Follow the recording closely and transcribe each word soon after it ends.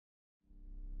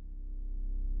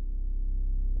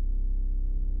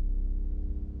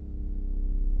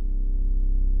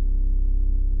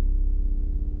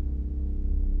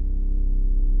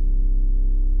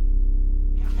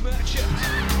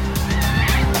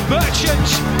Merchant,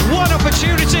 one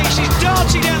opportunity. She's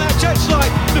dancing down that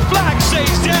touchline. The flag stays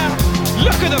down.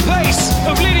 Look at the pace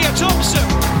of Lydia Thompson.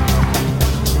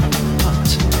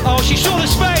 Oh, she saw the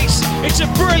space. It's a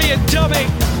brilliant dummy.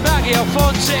 Maggie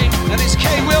Alfonsi, and it's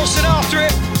Kay Wilson after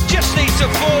it. Just needs to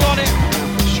fall on it.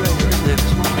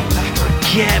 Back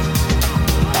again.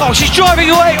 Oh, she's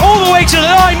driving away all the way to the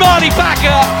line. Marley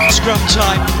Backer. Scrum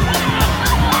time.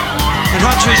 And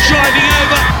Hunter is driving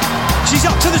over. She's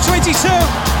up to the 22.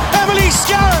 Emily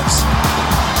Scarrett.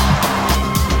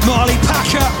 Marley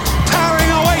Packer powering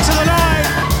her way to the line.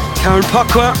 Karen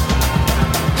Puckwer.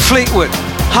 Fleetwood.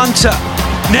 Hunter.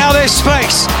 Now there's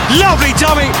space. Lovely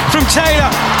dummy from Taylor.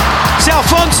 It's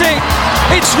Alfonsi.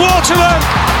 It's Waterman.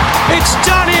 It's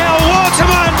Danielle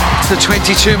Waterman. It's the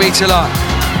 22-metre line.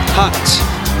 Hunt.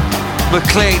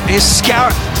 McLean. Here's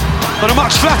Scarrett. On a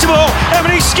much flatter ball.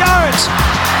 Emily Scarrett.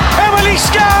 Emily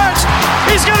Scarrett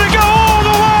is going to go all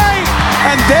the way.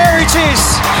 And there it is.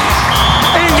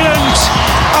 England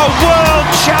are world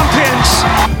champions.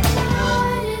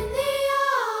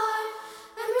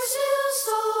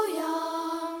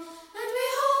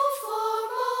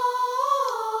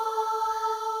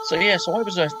 So I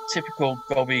was a typical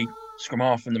Gobby scrum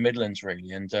half from the Midlands,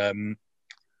 really, and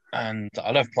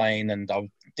I loved playing, and I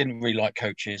didn't really like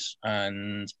coaches.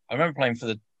 And I remember playing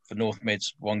for North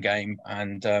Mids one game,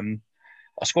 and I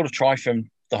scored a try from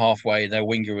the halfway. Their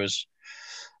winger was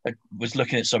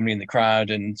looking at somebody in the crowd,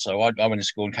 and so I went to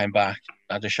school and came back.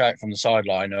 I had a shout from the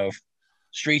sideline of,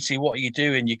 "Streety, what are you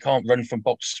doing? You can't run from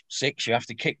box 6. You have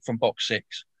to kick from box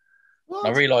 6."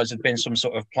 I realised there'd been some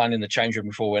sort of plan in the change room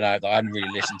before we went out that I hadn't really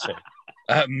listened to.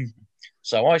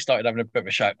 So I started having a bit of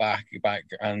a shout back,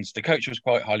 and the coach was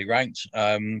quite highly ranked.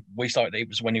 It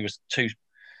was when he was two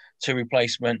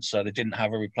replacements, so they didn't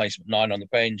have a replacement 9 on the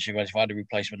bench. He went, "If I had a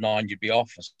replacement 9, you'd be off."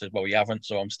 I said, "Well, you haven't,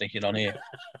 so I'm sticking on here."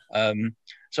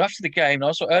 So after the game, I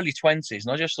was sort of early 20s,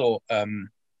 and I just thought,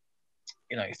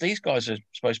 if these guys are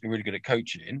supposed to be really good at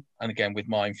coaching, and again, with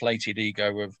my inflated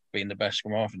ego of being the best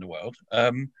scrum half in the world,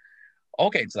 I'll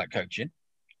get into that coaching.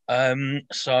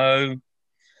 So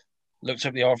looked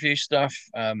up the RVU stuff.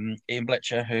 Ian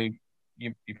Bletcher, who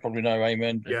you probably know,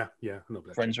 Eamon. Yeah.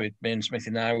 Friends with me and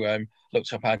Smithy now.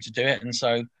 Looked up how to do it, and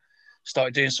so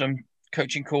started doing some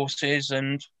coaching courses,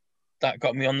 and that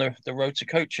got me on the road to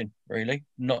coaching. Really,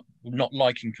 not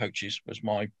liking coaches was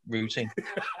my routine.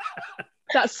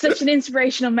 That's such an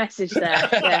inspirational message there.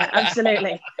 Yeah,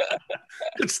 absolutely.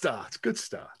 Good start.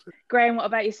 Graham, what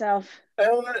about yourself?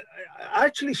 I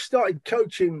actually started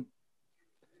coaching.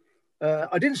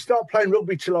 I didn't start playing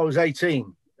rugby till I was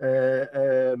 18.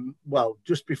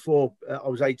 Just before I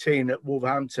was 18 at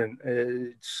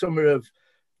Wolverhampton. Summer of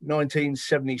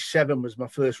 1977 was my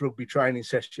first rugby training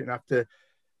session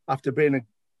after being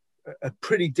a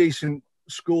pretty decent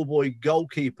schoolboy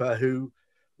goalkeeper who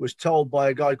was told by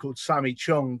a guy called Sammy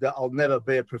Chung that I'll never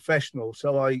be a professional.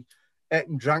 So I ate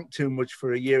and drank too much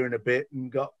for a year and a bit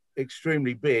and got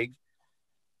extremely big.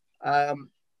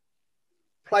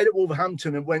 Played at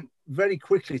Wolverhampton and went very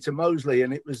quickly to Moseley.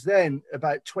 And it was then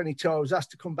about 22, I was asked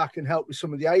to come back and help with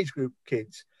some of the age group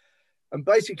kids. And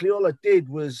basically all I did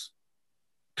was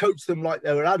coach them like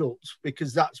they were adults,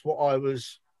 because that's what I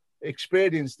was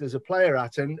experienced as a player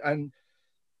at. And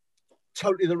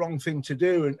totally the wrong thing to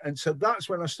do, and so that's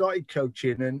when I started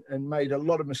coaching and made a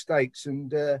lot of mistakes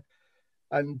and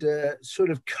sort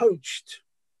of coached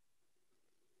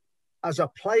as I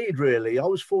played. Really, I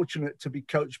was fortunate to be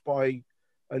coached by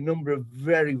a number of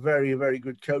very, very, very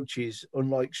good coaches,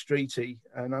 unlike Streety,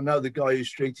 and I know the guy who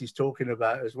Streety's talking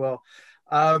about as well.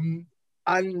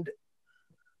 And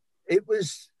it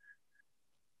was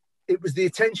the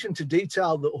attention to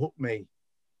detail that hooked me,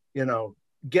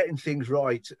 getting things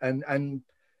right, and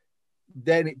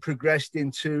then it progressed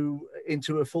into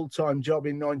a full-time job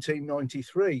in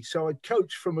 1993. So I'd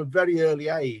coached from a very early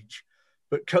age,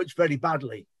 but coached very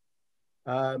badly,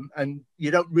 and you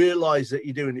don't realize that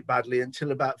you're doing it badly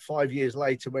until about 5 years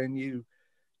later, when you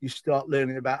start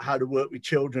learning about how to work with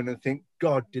children and think,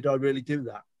 God, did I really do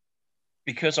that?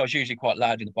 Because I was usually quite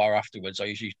loud in the bar afterwards, I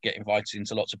usually get invited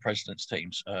into lots of presidents'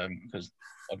 teams, because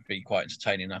I'd be quite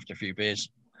entertaining after a few beers.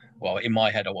 Well, in my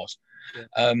head, I was.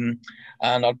 Yeah.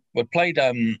 And we played,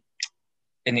 and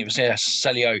it was near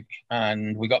Selly Oak,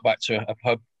 and we got back to a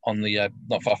pub on the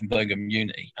not far from Birmingham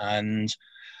Uni, and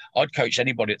I'd coached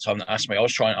anybody at the time that asked me. I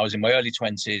was in my early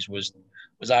 20s, was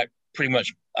out pretty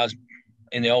much as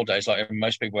in the old days, like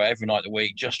most people were, every night of the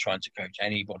week, just trying to coach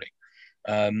anybody.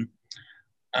 And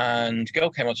a girl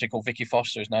came up to me called Vicky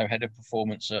Foster, who's now head of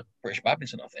performance at British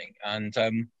Badminton, I think. And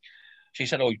she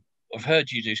said, "Oh, I've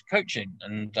heard you do coaching,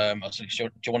 and I said, do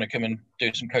you want to come and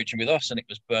do some coaching with us? And it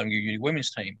was Birmingham Uni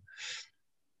women's team.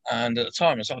 And at the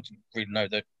time, I didn't really know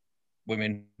that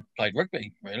women played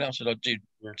rugby. Really, I said, do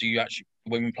you actually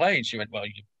women play? And she went, well,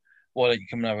 why don't you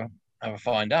come and have a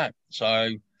find out? So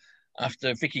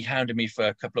after Vicky hounded me for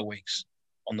a couple of weeks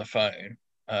on the phone,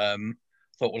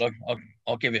 thought, well,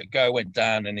 I'll give it a go. Went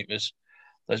down, and there's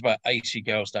about 80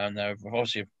 girls down there.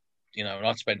 Obviously, you know, and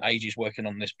I'd spent ages working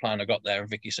on this plan. I got there, and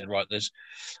Vicky said, right, there's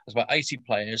about 80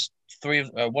 players.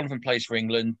 One of them plays for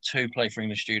England, 2 play for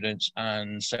English students,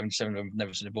 and 77 of them have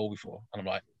never seen a ball before. And I'm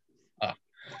like,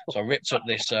 So I ripped up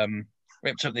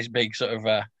this big sort of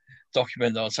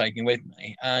document that I was taking with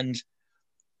me, and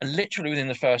literally within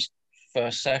the first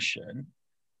session,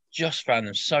 just found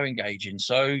them so engaging,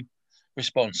 so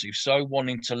responsive, so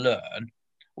wanting to learn.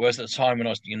 Whereas at the time when I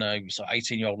was, you know, so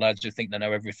 18-year-old lads who think they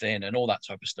know everything and all that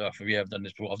type of stuff. Have you ever done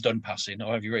this before? I've done passing.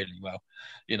 Oh, have you really? Well,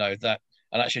 you know, that,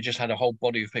 and actually just had a whole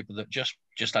body of people that just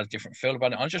had a different feel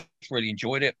about it. I just really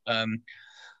enjoyed it.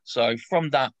 So from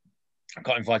that, I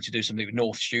got invited to do something with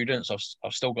North students.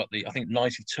 I've still got I think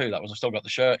 92, I've still got the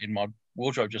shirt in my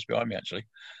wardrobe just behind me, actually.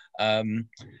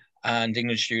 And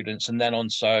English students. And then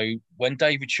so when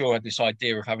David Shaw had this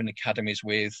idea of having academies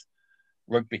with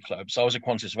rugby clubs, I was at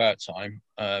Qantas about time,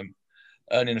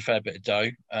 earning a fair bit of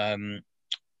dough.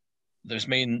 There's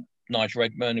me and Nigel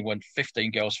Redmond, who went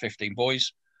 15 girls, 15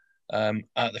 boys. Out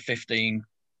of the 15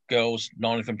 girls,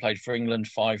 9 of them played for England,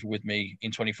 5 were with me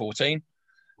in 2014.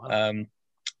 Wow.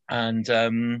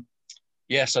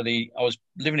 So I was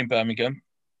living in Birmingham.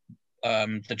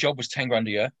 The job was 10 grand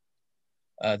a year.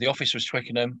 The office was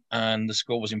Twickenham, and the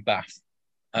school was in Bath.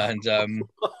 And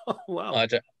wow.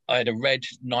 I had a red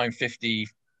 950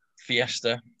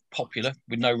 Fiesta Popular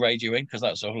with no radio in, because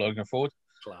that's all I can afford.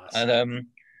 Class.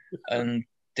 And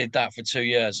did that for 2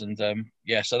 years, and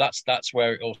so that's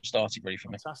where it all started really for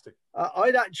me. Fantastic.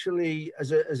 I'd actually,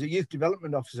 as a youth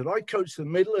development officer, I coached the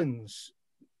Midlands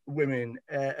women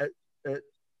at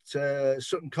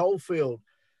Sutton Coldfield.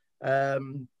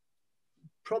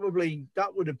 Probably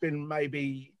that would have been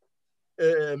maybe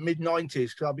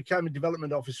mid-90s, because I became a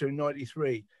development officer in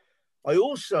 93. I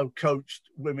also coached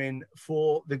women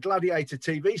for the Gladiator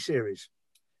TV series.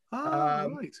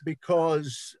 Right.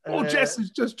 Because... Jess has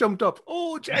just jumped up.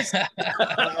 Oh, Jess!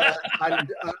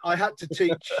 And I had to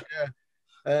teach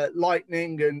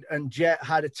Lightning and Jet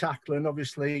how to tackle, and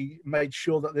obviously made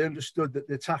sure that they understood that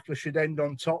the tackler should end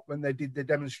on top when they did the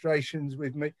demonstrations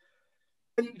with me.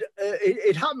 And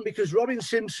it happened because Robin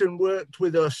Simpson worked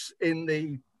with us in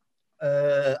the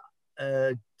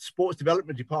sports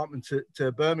development department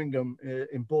to Birmingham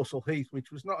in Borsall Heath,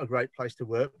 which was not a great place to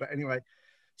work. But anyway,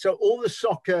 so all the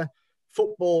soccer,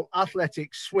 football,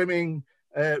 athletics, swimming,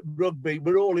 rugby,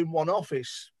 we're all in one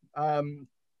office. You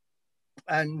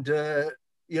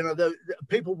know, the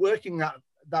people working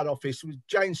that office was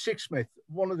Jane Sixsmith,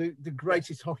 one of the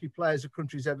greatest hockey players the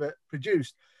country's ever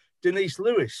produced. Denise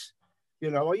Lewis. You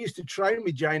know, I used to train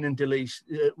with Jane and Denise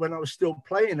when I was still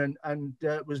playing, and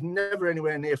was never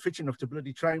anywhere near fit enough to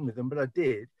bloody train with them, but I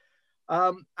did.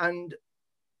 And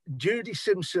Judy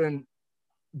Simpson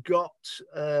got,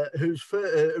 whose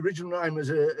original name as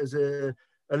a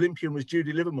Olympian was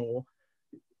Judy Livermore.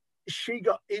 She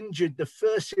got injured the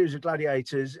first series of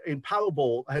Gladiators in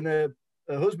Powerball, and her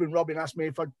husband Robin asked me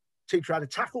if I'd teach her how to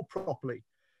tackle properly,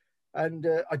 and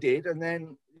I did. And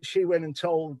then she went and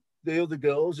told the other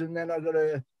girls, and then I got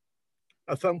a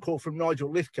phone call from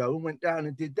Nigel Lithgow and went down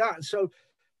and did that. And so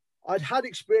I'd had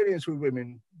experience with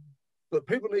women, but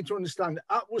people need to understand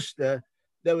at Worcester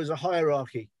there was a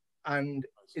hierarchy, and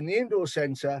in the indoor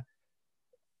centre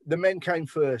the men came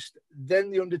first, then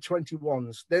the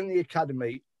under-21s, then the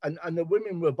academy, and the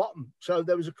women were bottom. So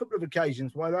there was a couple of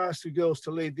occasions when I asked the girls to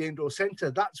leave the indoor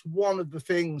centre. That's one of the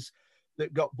things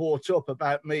that got brought up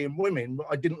about me and women.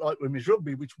 I didn't like women's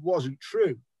rugby, which wasn't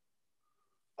true.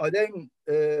 I then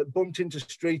bumped into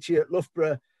Streety at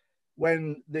Loughborough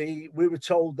when we were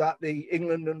told that the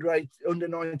England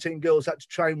under-19 girls had to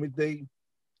train with the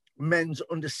men's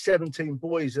under-17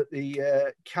 boys at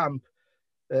the camp,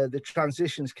 the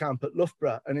transitions camp at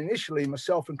Loughborough. And initially,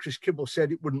 myself and Chris Kibble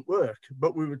said it wouldn't work,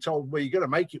 but we were told, well, you're going to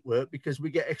make it work because we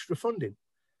get extra funding.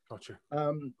 Gotcha.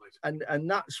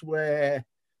 And that's where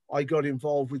I got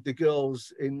involved with the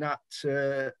girls in that.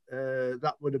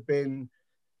 That would have been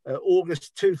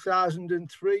August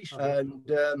 2003,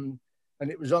 and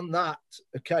it was on that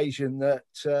occasion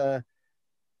that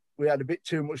we had a bit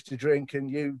too much to drink,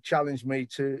 and you challenged me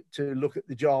to look at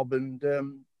the job, and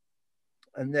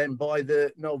then by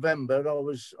the November I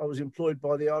was employed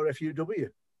by the RFUW.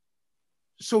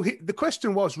 So the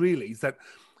question was really that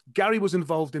Gary was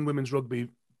involved in women's rugby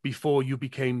before you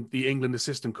became the England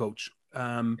assistant coach.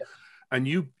 And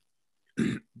you,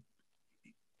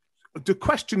 the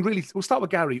question really, we'll start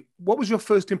with Gary. What was your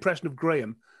first impression of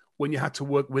Graham when you had to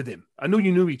work with him? I know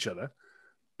you knew each other,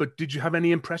 but did you have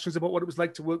any impressions about what it was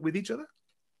like to work with each other?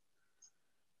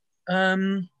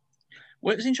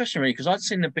 Well, it was interesting, really, because I'd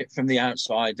seen a bit from the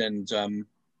outside, and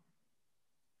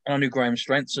I knew Graham's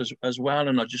strengths as well,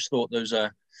 and I just thought there's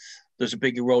a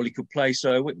bigger role he could play.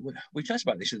 So we chatted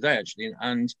about this today, actually,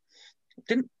 and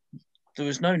there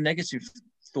was no negative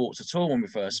thoughts at all when we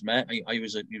first met. He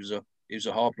was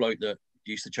a hard bloke that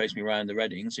used to chase me around the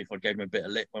Readings if I gave him a bit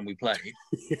of lip when we played.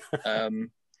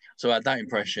 So I had that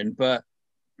impression, but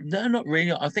no, not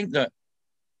really. I think that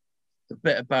the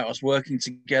bit about us working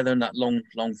together and that long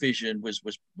vision was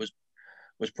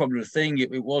probably the thing.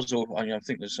 It was, or I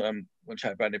think there's we'll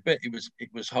chat about it a bit.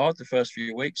 It was hard the first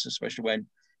few weeks, especially when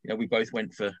we both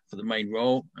went for the main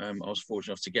role. I was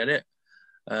fortunate enough to get it,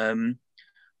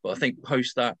 but I think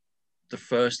post that, the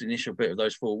first initial bit of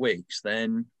those 4 weeks,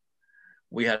 then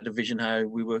we had a vision how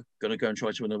we were going to go and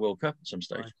try to win the World Cup at some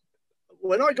stage.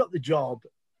 When I got the job,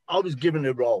 I was given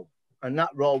a role, and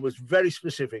that role was very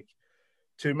specific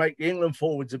to make the England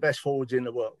forwards the best forwards in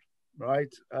the world,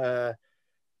 right? To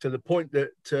the point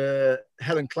that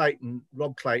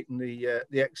Rob Clayton, the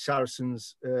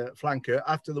ex-Saracens flanker,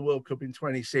 after the World Cup in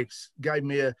 26, gave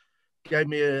me a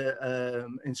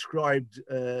inscribed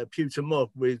pewter mug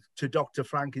with "To Dr.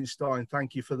 Frankenstein,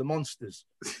 thank you for the monsters."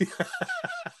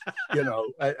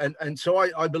 And so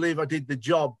I believe I did the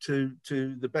job to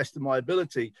the best of my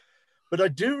ability. But I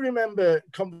do remember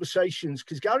conversations,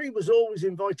 because Gary was always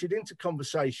invited into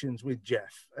conversations with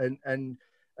Jeff, and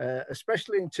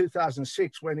especially in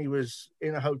 2006 when he was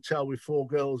in a hotel with 4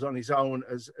 girls on his own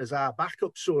as our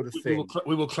backup sort of thing.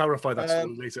 We will clarify that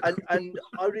later. and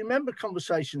I remember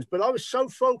conversations, but I was so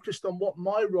focused on what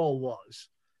my role was.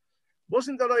 It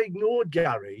wasn't that I ignored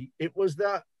Gary, it was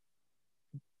that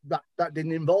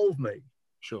didn't involve me.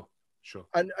 Sure.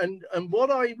 And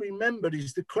what I remembered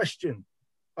is the question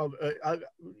of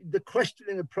the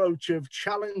questioning approach of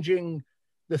challenging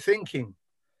the thinking,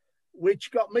 which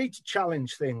got me to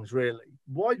challenge things, really.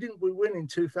 Why didn't we win in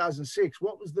 2006?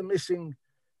 What was the missing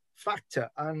factor?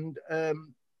 And,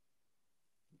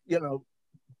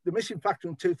 the missing factor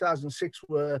in 2006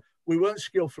 were we weren't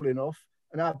skillful enough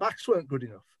and our backs weren't good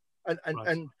enough. And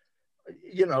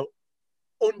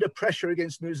under pressure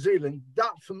against New Zealand,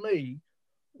 that for me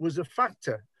was a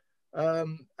factor.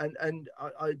 And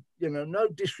I no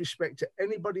disrespect to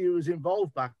anybody who was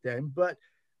involved back then, but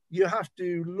you have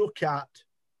to look at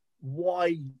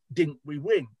why didn't we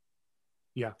win?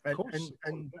 Yeah, of course.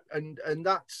 And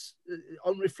that's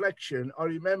on reflection. I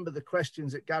remember the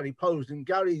questions that Gary posed, and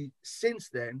Gary since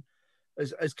then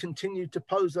has continued to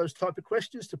pose those type of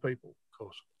questions to people. Of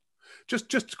course. Just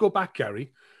to go back,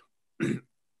 Gary,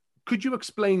 could you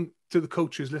explain to the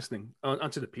coaches listening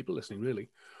and to the people listening, really,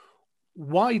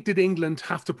 why did England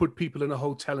have to put people in a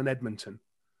hotel in Edmonton?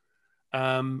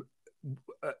 4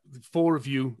 of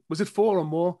you, was it 4 or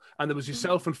more? And there was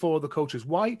yourself and 4 other coaches.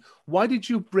 Why did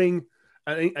you bring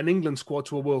an England squad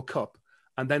to a World Cup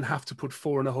and then have to put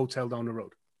 4 in a hotel down the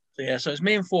road? So it's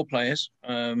me and 4 players,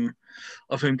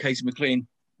 of whom Katie McLean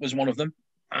was one of them.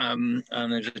 And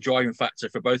there's a driving factor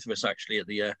for both of us actually at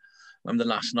the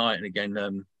last night. And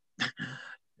again,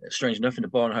 strange enough, in the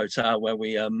bar and hotel where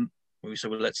we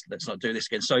said, well, let's not do this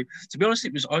again. So to be honest,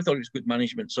 I thought it was good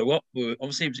management. So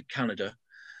obviously it was at Canada.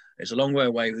 It's a long way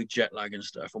away with jet lag and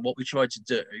stuff. And what we tried to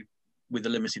do with the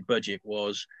limited budget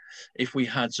was, if we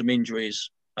had some injuries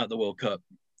at the World Cup,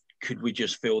 could we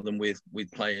just fill them with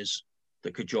players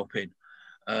that could drop in?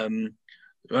 There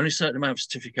were only a certain amount of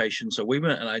certification, so we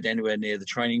weren't allowed anywhere near the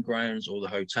training grounds or the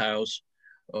hotels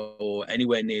or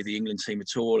anywhere near the England team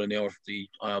at all. And the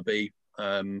IRB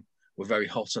were very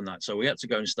hot on that. So we had to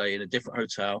go and stay in a different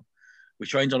hotel. We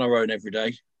trained on our own every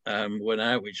day, went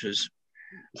out, which was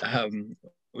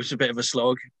a bit of a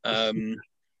slog.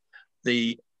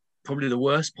 Probably the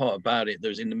worst part about it, there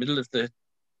was in the middle of the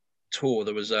tour,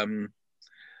 there was a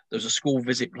school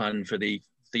visit plan for the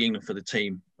England, for the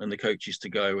team and the coaches to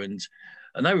go, and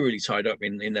they were really tied up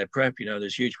in their prep.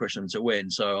 There's huge pressure on them to win.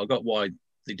 So I got why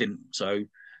they didn't. So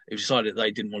it was decided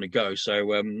they didn't want to go.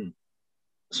 So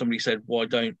somebody said, why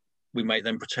don't we make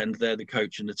them pretend they're the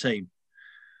coach and the team?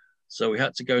 So we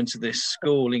had to go into this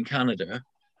school in Canada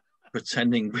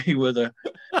pretending we were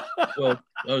I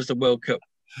was the World Cup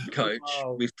coach.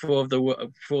 Wow. With 4 of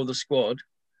the squad,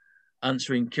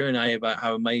 answering Q&A about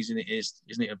how amazing it is.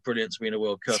 Isn't it brilliant to be in a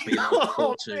World Cup?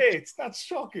 That's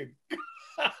shocking.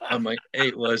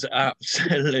 It was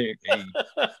absolutely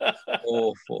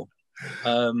awful.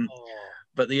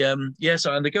 But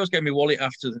so and the girls gave me a wallet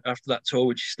after that tour,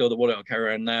 which is still the wallet I carry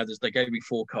around now. They gave me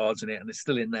 4 cards in it, and it's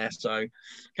still in there, so I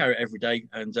carry it every day.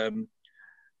 And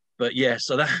but yeah,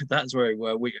 so that's where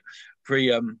we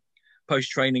post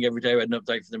training every day. We had an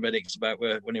update for the medics about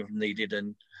whenever needed,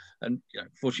 and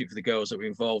fortunately for the girls that were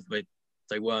involved, but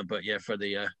they weren't. But yeah, for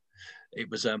the it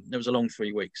was a long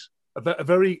 3 weeks. A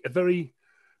very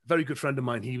good friend of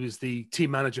mine. He was the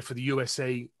team manager for the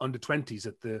USA under-20s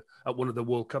at one of the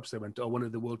World Cups they went to, or one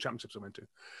of the World Championships I went to,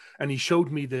 and he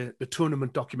showed me the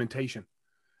tournament documentation,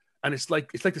 and it's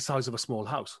like the size of a small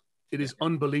house. It is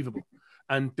unbelievable,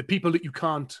 and the people that you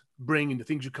can't bring and the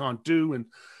things you can't do and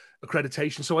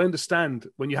accreditation. So I understand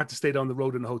when you have to stay down the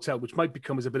road in a hotel, which might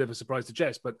become as a bit of a surprise to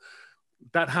Jess, but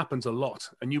that happens a lot,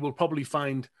 and you will probably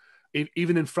find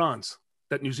even in France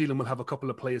that New Zealand will have a couple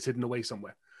of players hidden away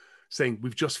somewhere, saying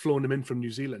we've just flown them in from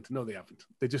New Zealand. No, they haven't.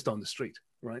 They're just on the street,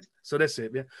 right? So that's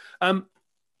it. Yeah.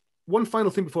 One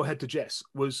final thing before I head to Jess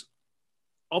was,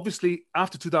 obviously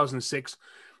after 2006,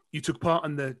 you took part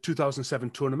in the 2007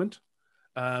 tournament,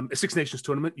 a Six Nations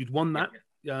tournament. You'd won that,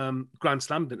 Grand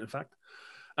Slam, in fact.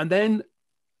 And then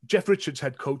Jeff Richards,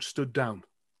 head coach, stood down.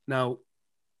 Now,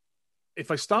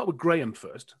 if I start with Graham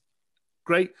first,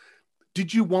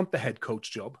 did you want the head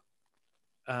coach job?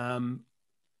 And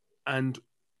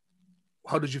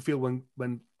how did you feel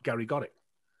when Gary got it?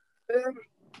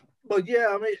 Well, yeah,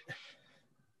 I mean,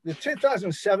 the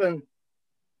 2007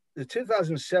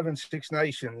 Six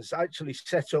Nations actually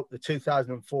set up the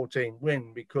 2014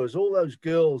 win, because all those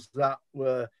girls that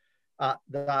were at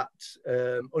that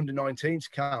under-19s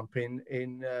camp in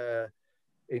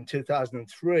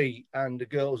 2003, and the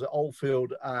girls at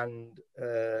Oldfield and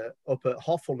up at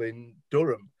Hoffel in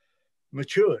Durham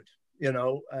matured,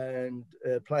 and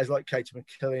players like Katie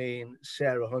McLean,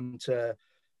 Sarah Hunter,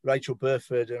 Rachel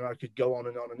Burford, and I could go on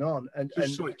and on and on. And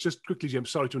just quickly, Jim,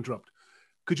 sorry to interrupt.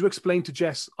 Could you explain to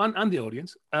Jess and the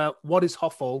audience what is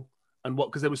Hoffel and what?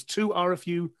 Because there was 2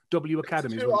 RFU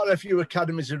academies. 2 RFU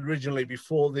academies originally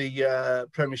before the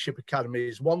Premiership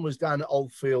academies. One was down at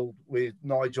Oldfield with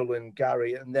Nigel and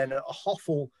Gary, and then at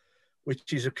Hoffel,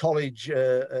 which is a college,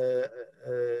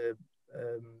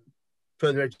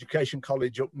 further education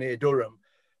college up near Durham,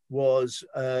 was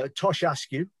Tosh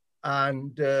Askew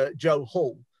and Joe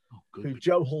Hull, who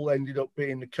Joe Hull ended up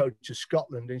being the coach of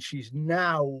Scotland, and she's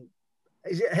now,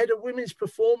 is it head of women's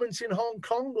performance in Hong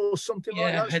Kong or something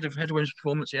like that? Head of women's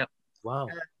performance, yeah. Wow.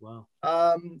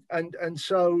 And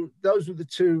so those were the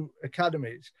 2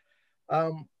 academies.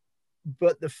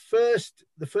 But the first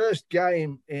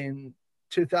game in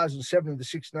 2007 of the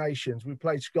Six Nations, we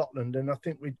played Scotland, and I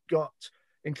think we'd got,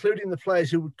 including the players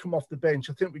who would come off the bench,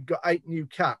 I think we'd got 8 new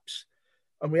caps.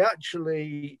 And we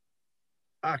actually,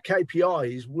 our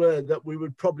KPIs were that we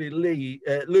would probably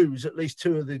lose at least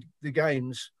 2 of the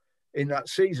games in that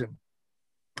season.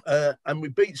 And we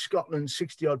beat Scotland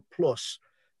 60-odd plus,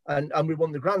 and we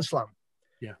won the Grand Slam.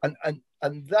 Yeah. And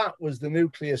that was the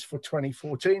nucleus for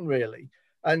 2014, really.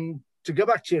 And to go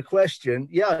back to your question,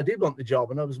 yeah, I did want the job,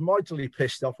 and I was mightily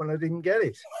pissed off when I didn't get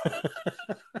it.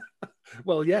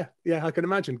 Well, yeah, I can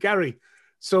imagine. Gary,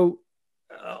 so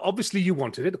obviously you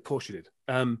wanted it. Of course you did.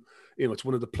 It's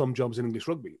one of the plum jobs in English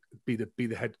rugby, be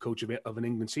the head coach of an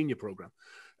England senior program.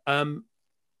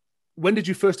 When did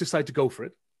you first decide to go for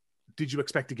it? Did you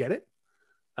expect to get it?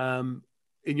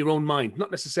 In your own mind,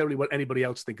 not necessarily what anybody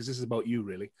else thinks, because this is about you,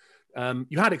 really.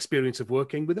 You had experience of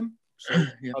working with him. So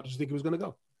yeah. How did you think it was going to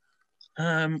go?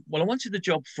 Well, I wanted the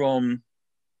job from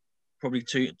probably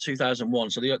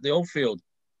 2001. So the Oldfield,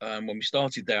 when we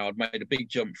started there, I'd made a big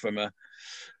jump from a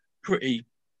pretty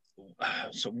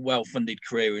sort of well-funded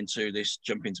career into this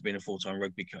jump into being a full-time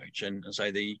rugby coach.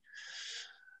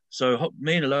 So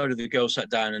me and a load of the girls sat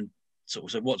down and sort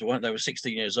of said, what do I want? They were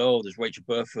 16 years old. There's Rachel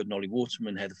Burford, Nolly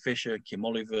Waterman, Heather Fisher, Kim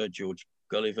Oliver, George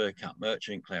Gulliver, Kat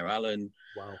Merchant, Claire Allen.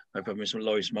 Wow. Hope I haven't missed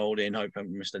Lois Moulding. Hope I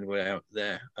haven't missed anybody out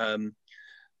there.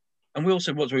 And we all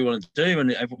said, what do we want to do?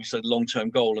 And everybody said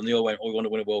long-term goal. And they all went, we want to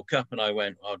win a World Cup. And I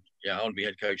went, I want to be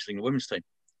head coach of the England women's team.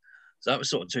 So that was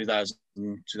sort of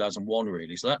 2001,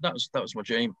 really. So that was my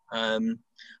dream.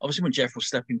 Obviously, when Jeff was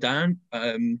stepping down,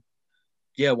 I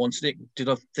wanted it. Did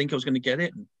I think I was going to get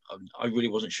it? I really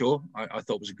wasn't sure. I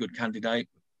thought it was a good candidate.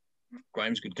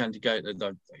 Graham's a good candidate.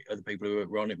 The other people who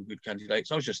were on it were good candidates.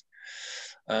 I was just,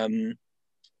 I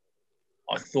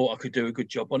thought I could do a good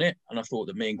job on it. And I thought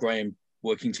that me and Graham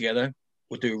working together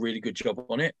would do a really good job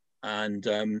on it. And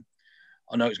I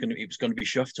know it was going to be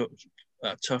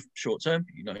tough short term.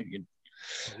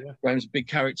 Graham's a big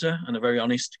character and a very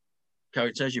honest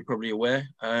character, as you're probably aware.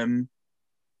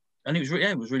 And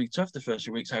it was really tough the first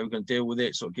few weeks, how we were going to deal with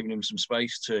it, sort of giving him some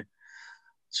space to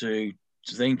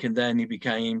to think, and then he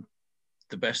became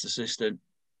the best assistant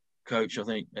coach I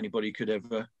think anybody could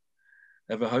ever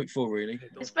hope for, really.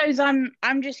 I suppose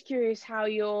I'm just curious how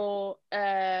your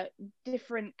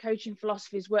different coaching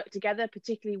philosophies work together,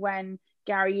 particularly when,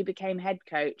 Gary, you became head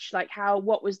coach. Like,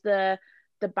 what was the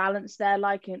balance there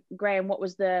like? And Graham,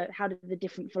 how did the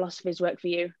different philosophies work for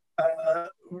you?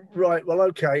 Right. Well,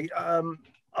 okay.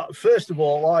 First of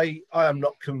all, I am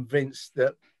not convinced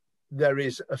that there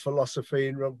is a philosophy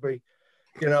in rugby.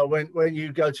 You know, when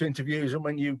you go to interviews and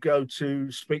when you go to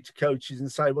speak to coaches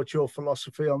and say, what's your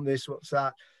philosophy on this, what's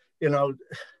that? You know,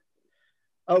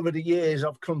 over the years,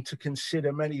 I've come to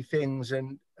consider many things,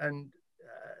 and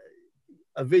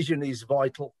a vision is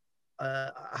vital.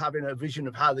 Having a vision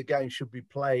of how the game should be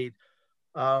played.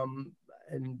 And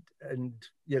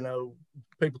you know,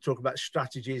 people talk about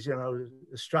strategies. You know,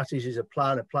 a strategy is a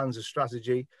plan's a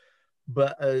strategy.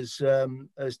 But as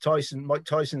Mike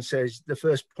Tyson says, the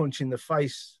first punch in the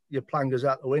face, your plan goes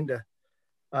out the window.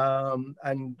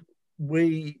 And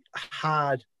we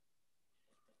had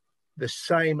the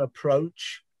same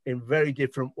approach in very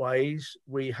different ways.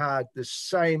 We had the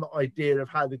same idea of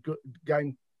how the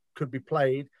game could be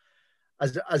played.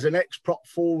 As an ex-prop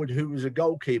forward who was a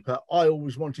goalkeeper, I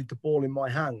always wanted the ball in my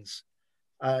hands.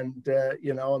 And,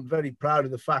 you know, I'm very proud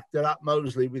of the fact that at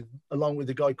Moseley, along with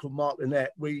a guy called Mark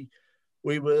Lynette,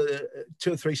 we were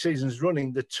 2 or 3 seasons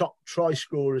running the top try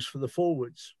scorers for the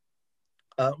forwards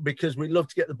because we loved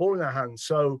to get the ball in our hands.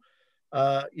 So,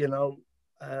 you know,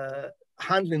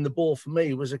 handling the ball for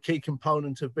me was a key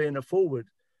component of being a forward.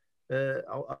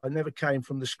 I never came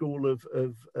from the school of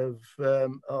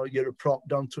you're a prop,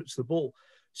 don't touch the ball.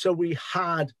 So we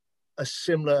had a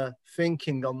similar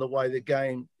thinking on the way the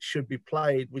game should be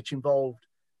played, which involved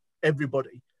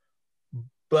everybody.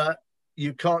 But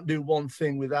you can't do one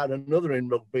thing without another in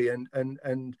rugby,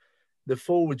 and the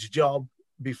forward's job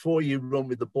before you run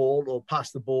with the ball or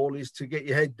pass the ball is to get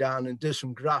your head down and do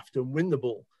some graft and win the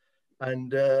ball.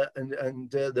 And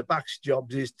the back's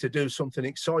job is to do something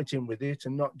exciting with it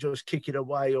and not just kick it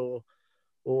away or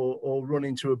run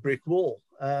into a brick wall.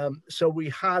 So we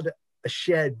had a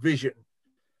shared vision.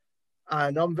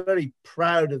 And I'm very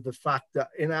proud of the fact that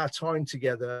in our time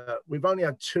together, we've only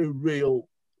had 2 real,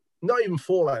 not even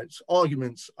fallouts,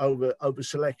 arguments over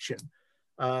selection.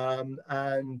 I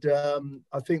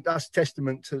think that's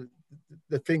testament to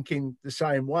the thinking the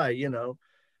same way, you know.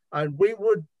 And we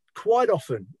would quite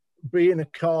often be in a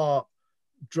car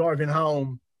driving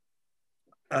home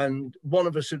and one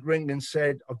of us would ring and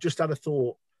said, I've just had a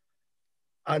thought.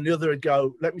 And the other would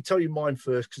go, let me tell you mine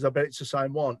first, because I bet it's the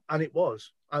same one. And it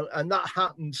was. And that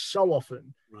happened so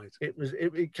often. Right.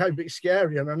 It became a bit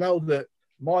scary. And I know that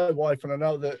my wife and I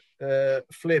know that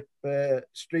Flip,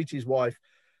 Streety's wife,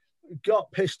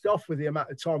 got pissed off with the amount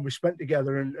of time we spent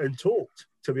together and talked,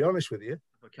 to be honest with you.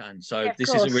 If I can. So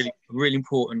this is a really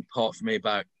important part for me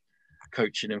about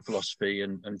coaching and philosophy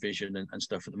and vision and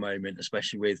stuff at the moment,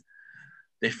 especially with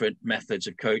different methods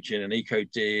of coaching and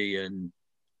ECOD and,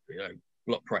 you know,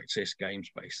 block practice,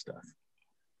 games-based stuff.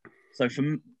 So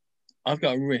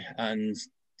and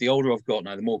the older I've got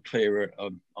now, the more clearer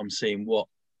I'm seeing what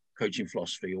coaching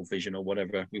philosophy or vision or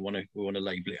whatever we want to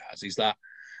label it as, is that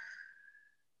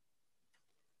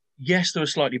yes, there are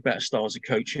slightly better styles of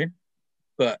coaching,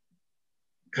 but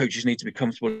coaches need to be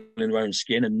comfortable in their own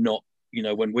skin and not, you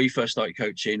know, when we first started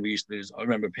coaching, I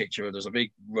remember a picture of there's a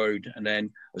big road and then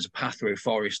there's a path through a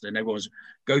forest and everyone's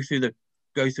go through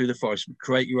the forest,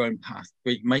 create your own path,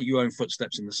 make your own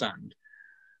footsteps in the sand.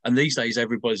 And these days,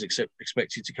 everybody's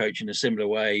expected to coach in a similar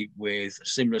way with a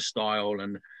similar style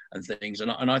and things.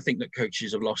 And I think that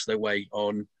coaches have lost their way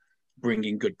on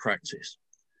bringing good practice.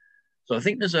 So I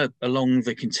think there's along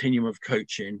the continuum of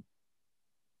coaching,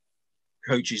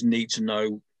 coaches need to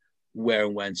know where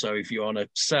and when. So if you're on a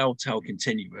tell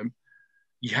continuum,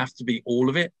 you have to be all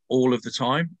of it, all of the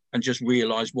time, and just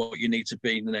realize what you need to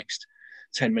be in the next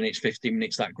 10 minutes, 15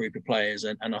 minutes, that group of players.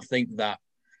 And I think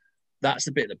that's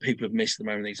the bit that people have missed at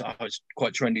the moment. It's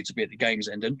quite trendy to be at the games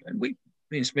end. And me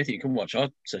and Smithy, you can watch our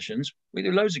sessions. We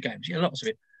do loads of games, lots of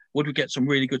it. Would we get some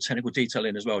really good technical detail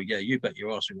in as well? Yeah, you bet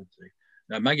your ass we would do.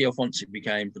 Now, Maggie Alfonsi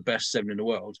became the best 7 in the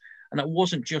world. And that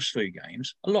wasn't just through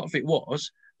games. A lot of it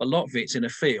was. A lot of it's in a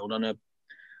field on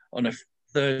a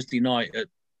Thursday night at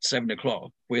 7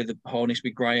 o'clock with the harness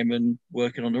with Graham and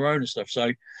working on their own and stuff.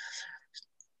 So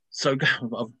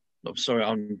I'm sorry,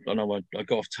 I know I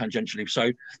go off tangentially.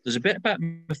 So there's a bit about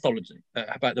methodology,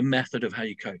 about the method of how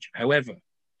you coach. However,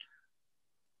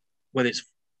 whether it's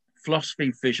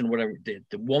philosophy, vision, whatever it did,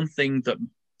 the one thing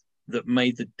that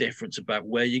made the difference about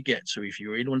where you get to, if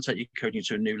you really want to take your coaching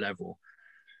to a new level,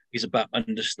 is about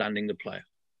understanding the player.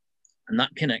 And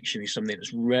that connection is something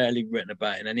that's rarely written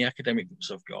about in any academic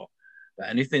books I've got. But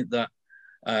anything that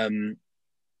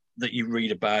that you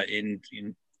read about in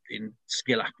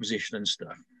skill acquisition and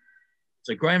stuff.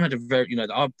 So Graham had a very, you know,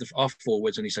 our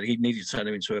forwards, and he said he needed to turn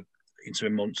them into a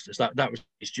monsters. That was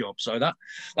his job. So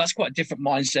that's quite a different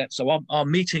mindset. So our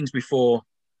meetings before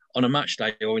on a match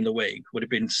day or in the week would have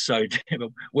been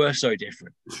were so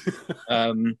different.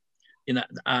 You know,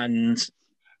 and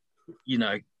you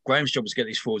know, Graham's job was to get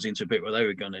these forwards into a bit where they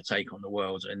were going to take on the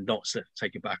world and not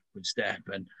take a backward step.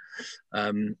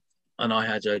 And I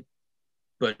had a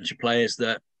bunch of players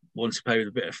that wanted to play with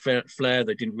a bit of flair.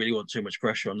 They didn't really want too much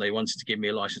pressure on. They wanted to give me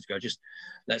a license to go, just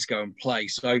let's go and play.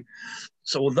 So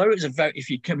although it's if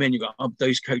you come in, you go, oh,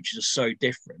 those coaches are so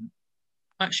different.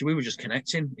 Actually, we were just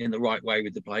connecting in the right way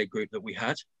with the player group that we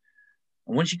had.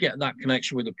 And once you get that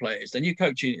connection with the players, then you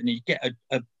coach it and you get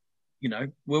you know,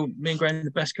 will me and Graham the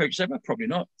best coaches ever? Probably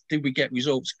not. Did we get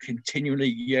results continually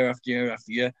year after year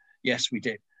after year? Yes, we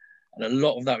did. And a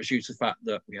lot of that was due to the fact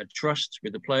that we had trust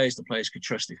with the players. The players could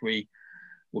trust if we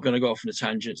were going to go off on a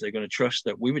tangent, they're going to trust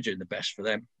that we were doing the best for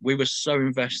them. We were so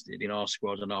invested in our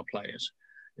squad and our players.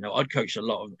 You know, I'd coached a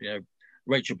lot of, you know,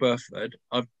 Rachel Burford,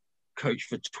 I've coached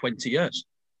for 20 years.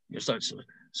 You know, so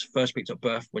first picked up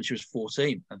Burf when she was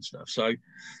 14 and stuff. So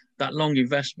that long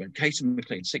investment, Katie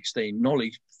McLean, 16,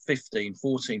 Nolly, 15,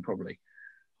 14 probably.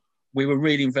 We were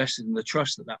really invested in the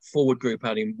trust that forward group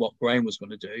had in what Graham was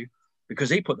going to do, because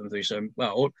he put them through some,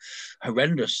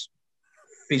 horrendous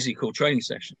physical training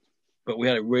sessions. But we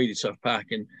had a really tough pack.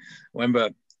 And I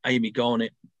remember Amy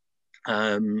Garnett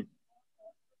in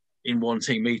one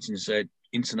team meeting said,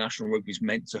 international rugby is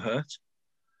meant to hurt.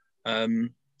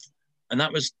 And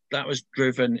that was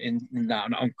driven in that.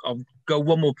 And I'll go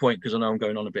one more point because I know I'm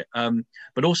going on a bit.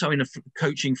 But also in a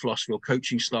coaching philosophy or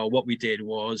coaching style, what we did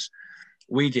was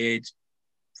we did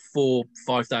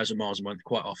 4,000-5,000 miles a month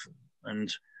quite often.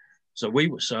 And so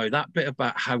that bit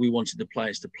about how we wanted the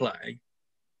players to play,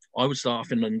 I would start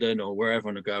off in London or wherever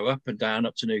and I'd go up and down,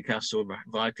 up to Newcastle,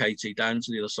 via Katie, down to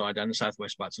the other side, down the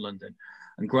southwest, back to London.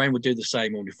 And Graham would do the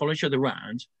same. And we'd follow each other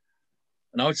around.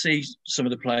 And I would see some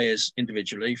of the players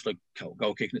individually, like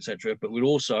goal kicking, etc. But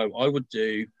I would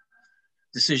do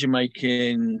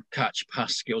decision-making, catch,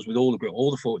 pass skills with all the group,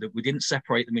 all the forward. We didn't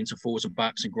separate them into forwards and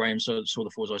backs, and Graham saw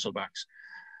the forwards, I saw the backs.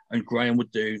 And Graham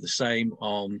would do the same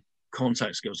on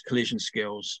contact skills, collision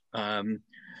skills,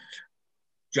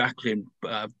 Jacqueline,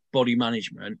 body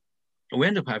management. And we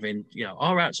end up having, you know,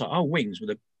 our wings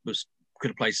could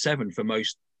have played 7 for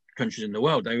most countries in the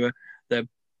world.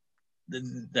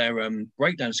 Their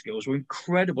breakdown skills were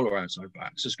incredible or outside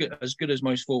backs, as good as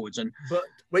most forwards. But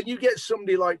when you get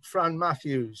somebody like Fran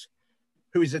Matthews,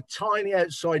 who is a tiny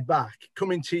outside back,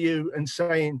 coming to you and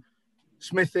saying,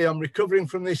 Smithy, I'm recovering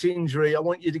from this injury. I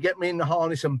want you to get me in the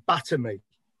harness and batter me,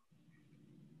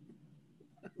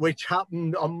 which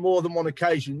happened on more than one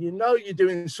occasion, you know you're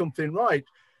doing something right.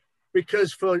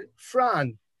 Because for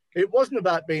Fran, it wasn't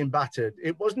about being battered.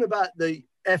 It wasn't about the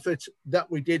effort that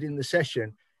we did in the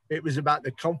session. It was about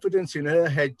the confidence in her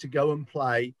head to go and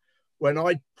play when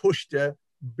I pushed her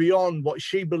beyond what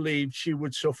she believed she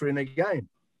would suffer in a game.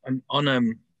 And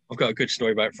I've got a good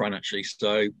story about Fran, actually.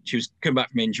 So she was coming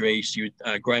back from injury.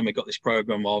 Graham had got this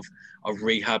program of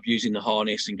rehab, using the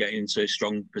harness and getting into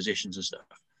strong positions and stuff.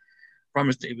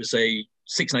 It was a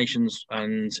Six Nations,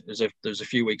 and there was a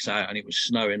few weeks out, and it was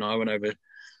snowing. I went over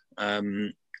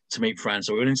to meet Fran.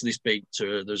 So we went into this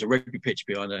there was a rugby pitch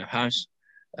behind her house.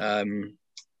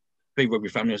 Big rugby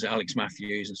family, was Alex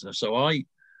Matthews and stuff. So I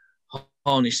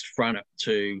harnessed Fran up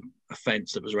to a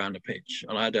fence that was around the pitch,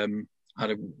 and I had a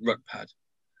ruck pad.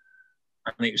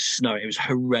 And it was snowing. It was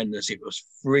horrendous. It was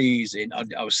freezing.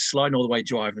 I was sliding all the way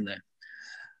driving there.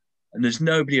 And there's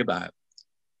nobody about.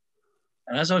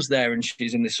 And as I was there, and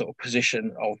she's in this sort of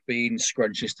position of being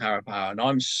scrunchiest Tara Power, and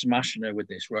I'm smashing her with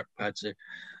this ruck pad to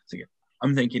get.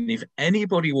 I'm thinking, if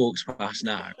anybody walks past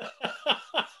now,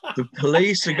 the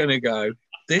police are going to go,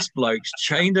 this bloke's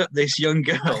chained up this young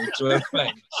girl to a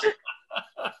fence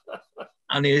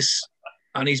and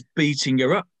he's beating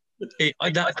her up.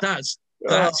 That's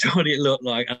what it looked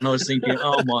like. And I was thinking,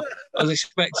 I was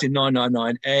expecting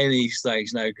 999 any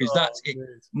stage now, because it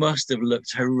must have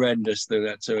looked horrendous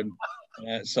to an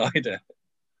outsider.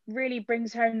 Really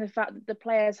brings home the fact that the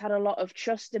players had a lot of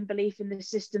trust and belief in the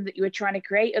system that you were trying to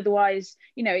create. Otherwise,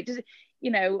 it doesn't,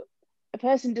 a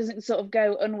person doesn't sort of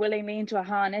go unwillingly into a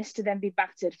harness to then be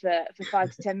battered for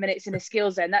 5 to 10 minutes in a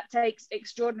skill zone. That takes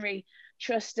extraordinary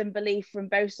trust and belief from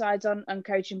both sides on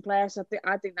coaching players. So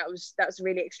I think that's a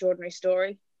really extraordinary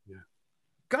story. Yeah,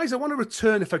 guys, I want to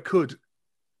return, if I could,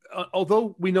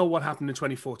 although we know what happened in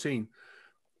 2014.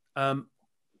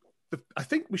 I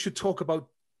think we should talk about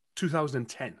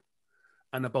 2010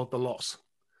 and about the loss.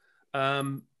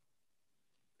 The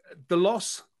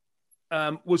loss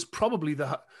was probably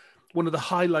one of the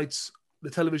highlights, the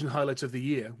television highlights of the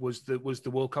year was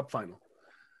the World Cup final.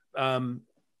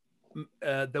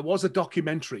 There was a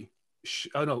documentary,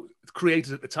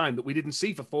 created at the time that we didn't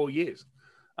see for 4 years.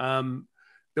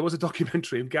 There was a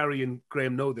documentary, and Gary and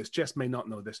Graham know this, Jess may not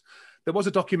know this. There was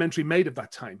a documentary made of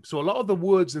that time. So a lot of the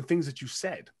words and things that you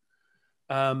said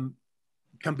can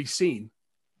be seen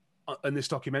in this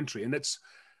documentary. And it's,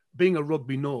 being a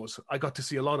rugby nose, I got to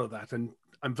see a lot of that. And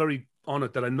I'm very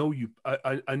honored that I know you.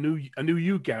 I knew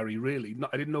you, Gary, really.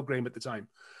 I didn't know Graham at the time.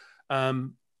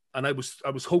 And I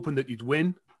was hoping that you'd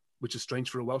win, which is strange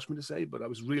for a Welshman to say, but I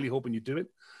was really hoping you'd do it.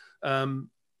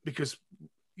 Because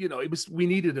we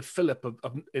needed a fillip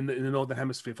in the Northern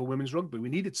Hemisphere for women's rugby. We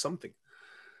needed something.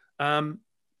 But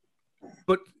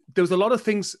there was a lot of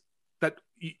things that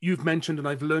you've mentioned, and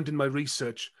I've learned in my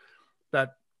research,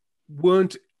 that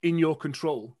weren't in your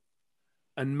control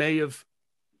and may have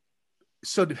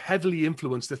sort of heavily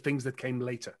influenced the things that came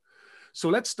later. So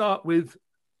let's start with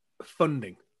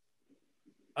funding.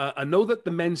 I know that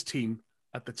the men's team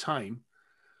at the time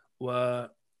were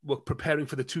preparing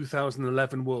for the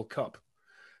 2011 World Cup.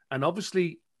 And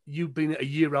obviously, you've been a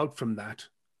year out from that.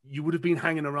 You would have been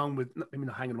hanging around with,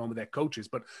 not hanging around with their coaches,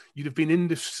 but you'd have been in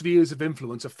the spheres of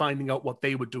influence of finding out what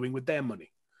they were doing with their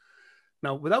money.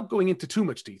 Now, without going into too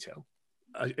much detail,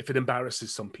 if it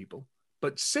embarrasses some people,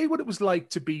 but say what it was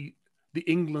like to be the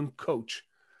England coach,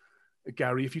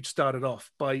 Gary, if you'd started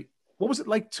off by, what was it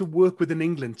like to work with an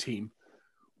England team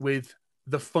with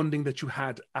the funding that you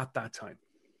had at that time?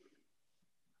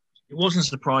 It wasn't a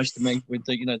surprise to me with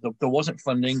there wasn't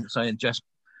funding. Saying Jess,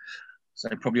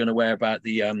 probably unaware about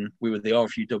we were the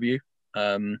RFUW,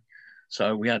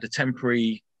 so we had a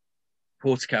temporary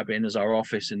porter cabin as our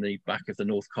office in the back of the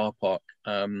North Car Park.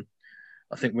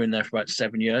 I think we were in there for about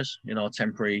 7 years in our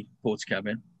temporary porter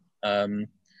cabin.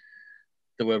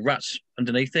 There were rats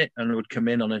underneath it, and it would come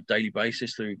in on a daily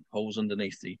basis through holes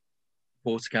underneath the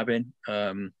porter cabin.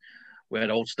 We had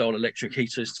old style electric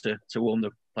heaters to warm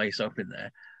the place up in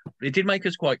there. But it did make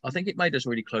us it made us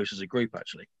really close as a group,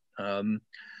 actually.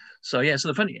 So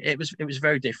the funny, it was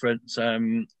very different.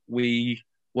 We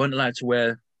weren't allowed to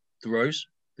wear the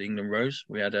England rose.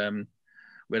 We had a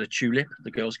tulip,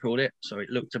 the girls called it. So it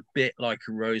looked a bit like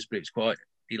a rose, but it was quite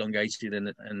elongated and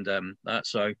that.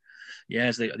 So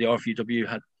as the RFUW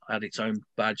had its own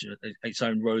badge, its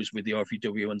own rose with the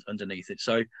RFUW underneath it.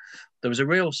 So there was a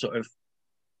real sort of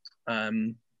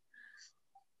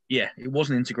it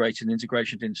wasn't integrated.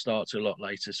 Integration didn't start till a lot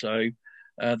later. So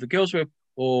the girls were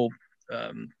all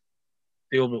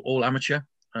amateur.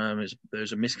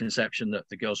 There's a misconception that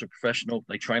the girls were professional.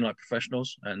 They train like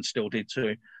professionals and still did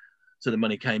too. So the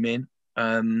money came in.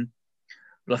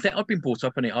 But I think I've been brought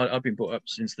up in it. I've been brought up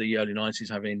since the early 90s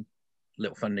having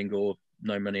little funding or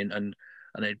no money, and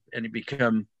it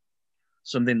became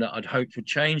something that I'd hoped would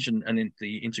change. And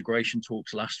the integration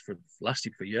talks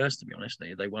lasted for years, to be honest.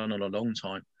 They went on a long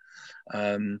time.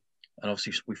 And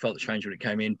obviously we felt the change when it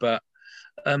came in, but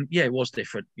it was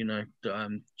different,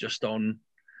 just on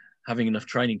having enough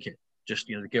training kit, just,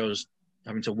 the girls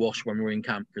having to wash when we were in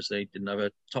camp because they didn't have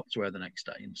a top to wear the next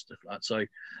day and stuff like that. So,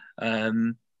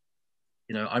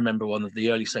 I remember one of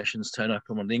the early sessions turn up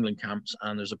on one of the England camps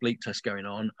and there's a bleep test going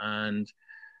on, and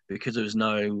because there was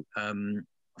no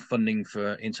funding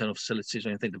for internal facilities or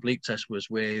anything, the bleep test was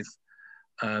with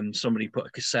somebody put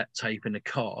a cassette tape in a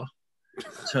car,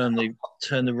 turn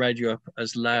the radio up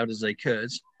as loud as they could,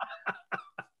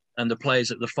 and the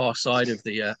players at the far side of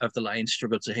the lane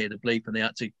struggled to hear the bleep, and they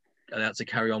had to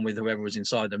carry on with whoever was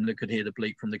inside them that could hear the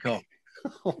bleep from the car.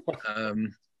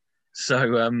 Time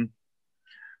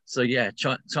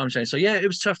change. So it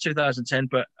was tough 2010,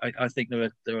 but I think there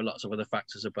were lots of other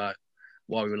factors about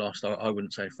why we lost. I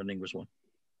wouldn't say funding was one.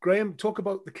 Graham, talk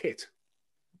about the kit.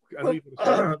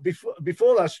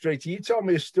 Before that, Streety, you told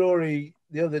me a story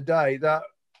the other day that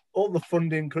all the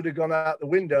funding could have gone out the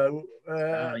window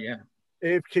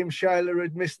if Kim Shayler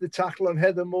had missed the tackle on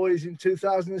Heather Moyes in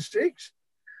 2006.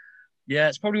 Yeah,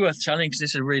 it's probably worth telling because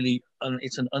this is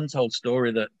it's an untold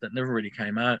story that never really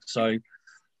came out. So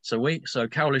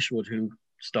Carol Ishwood, who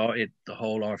started the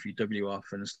whole RFUW off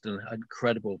and is still an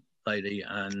incredible lady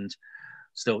and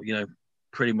still,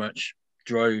 pretty much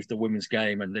drove the women's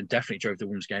game and then definitely drove the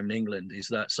women's game in England,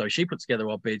 so she put together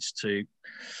our bids to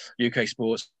UK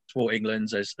Sport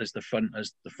England as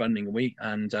the funding week,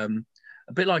 and a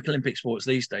bit like Olympic sports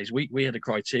these days, we had a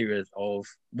criteria of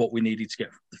what we needed to get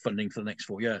the funding for the next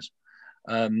 4 years.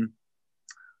 Only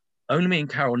me and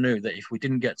Carol knew that if we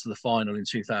didn't get to the final in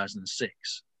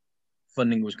 2006,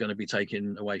 funding was going to be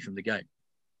taken away from the game.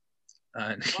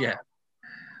 And yeah,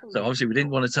 so obviously we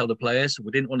didn't want to tell the players,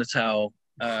 we didn't want to tell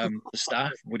the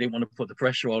staff, we didn't want to put the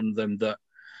pressure on them that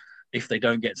if they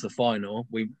don't get to the final,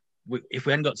 if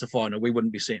we hadn't got to the final, we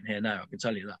wouldn't be sitting here now. I can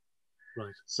tell you that.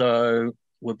 Right. So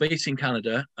we're beating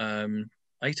Canada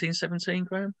 18-17,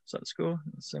 Graham. Is that the score?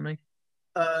 Semi?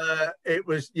 It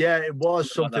was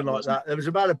something like that. There was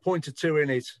about a point or two in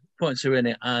it.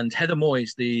 And Heather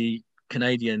Moyes, the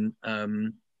Canadian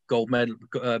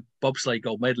bobsleigh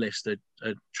gold medalist, had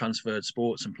transferred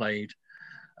sports and played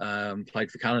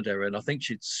for Canada, and I think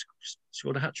she'd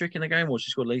scored a hat trick in the game, or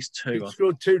she scored at least two. She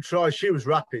scored 2 tries. She was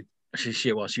rapid.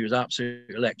 She was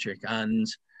absolutely electric,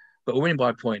 but we're winning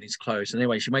by a point. It's close. And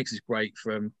anyway, she makes this break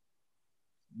from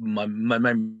my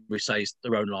memory says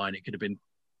their own line. It could have been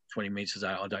 20 meters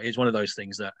out. It's one of those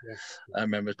things that I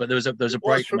remember. But there was a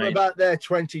break from about there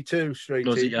 22 Street.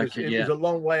 It was a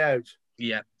long way out.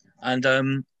 Yeah,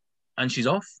 and she's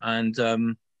off,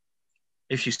 and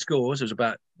if she scores, there's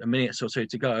about a minute or two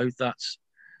to go. That's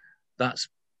the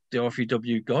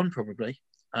RFUW gone probably.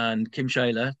 And Kim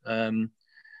Shayler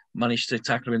managed to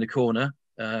tackle her in the corner,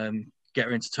 get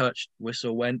her into touch.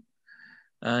 Whistle went,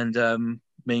 and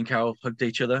me and Carol hugged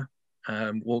each other,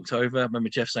 walked over. I remember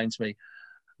Jeff saying to me,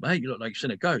 "Mate, you look like you've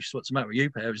seen a ghost. What's the matter with you,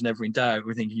 Pear?" I was never in doubt.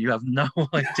 We're thinking, you have no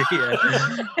idea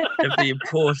of the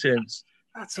importance.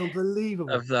 That's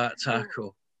unbelievable. Of that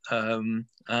tackle. And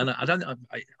I don't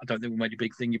think we made a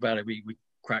big thing about it. We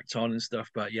cracked on and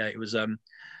stuff, but yeah, it was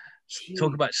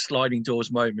talk about sliding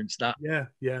doors moments. That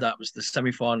was the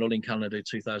semi-final in Canada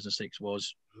 2006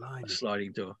 was a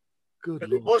sliding door.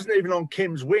 But it wasn't even on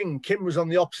Kim's wing. Kim was on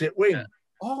the opposite wing. Yeah.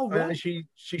 Oh, right. And she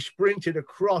sprinted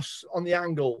across on the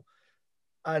angle,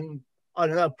 and I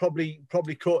don't know, probably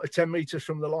caught her 10 meters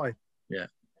from the line. Yeah.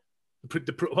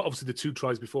 Obviously, the 2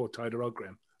 tries before tied her out,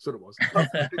 Graham. So it was.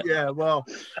 Yeah, well,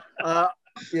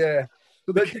 yeah.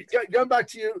 But going back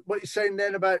to what you're saying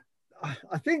then about,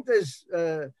 I think there's.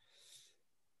 Well,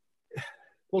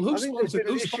 who sponsored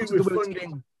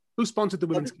the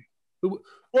women's game?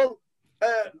 Well,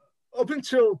 up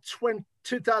until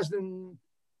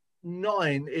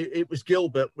 2009, it was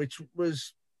Gilbert, which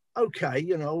was okay,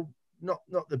 you know, not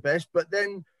the best. But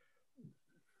then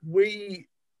we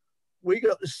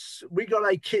got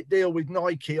a kit deal with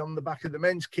Nike on the back of the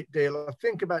men's kit deal. I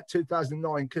think about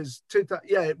 2009, because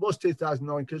it was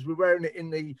 2009, because we were wearing it in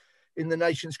the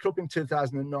Nations Cup in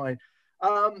 2009.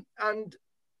 And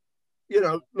you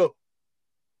know, look,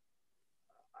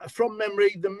 from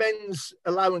memory, the men's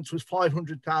allowance was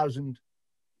 £500,000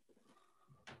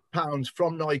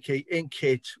 from Nike in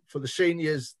kit for the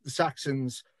seniors, the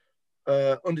Saxons,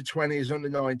 under 20s, under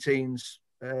 19s.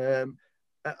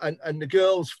 And the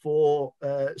girls for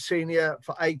senior,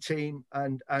 for 18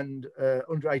 and under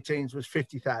 18s was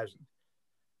 50,000.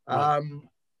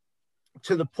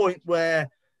 To the point where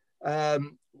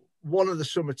one of the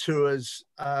summer tours,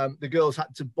 the girls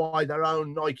had to buy their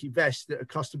own Nike vest that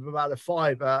cost them about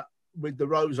 £5 with the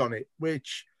rose on it,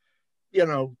 which, you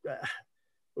know,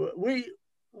 we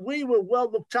were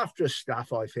well looked after as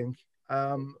staff, I think.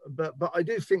 But I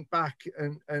do think back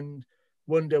and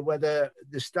wonder whether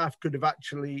the staff could have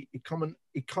actually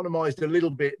economized a little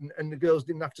bit, and the girls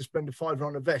didn't have to spend a £5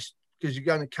 on a vest, because you're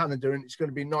going to Canada and it's going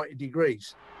to be 90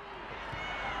 degrees.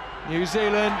 New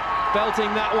Zealand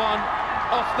belting that one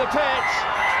off the pitch.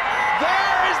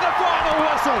 There is the final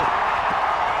whistle.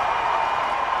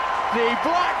 The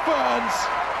Blackburns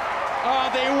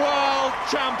are the world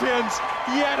champions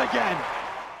yet again.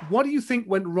 What do you think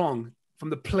went wrong from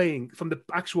the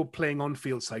actual playing on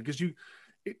field side? Because you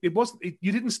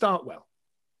didn't start well.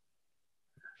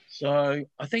 So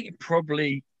I think it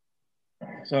probably,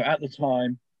 at the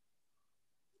time,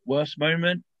 worst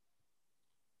moment,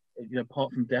 you know,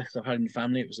 apart from deaths I've had in the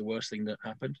family, it was the worst thing that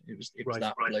happened. It was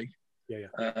that play. Yeah.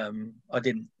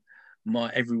 My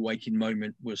every waking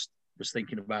moment was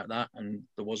thinking about that, and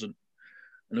there was a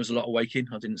lot of waking.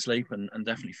 I didn't sleep, and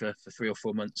definitely for 3 or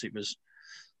 4 months it was,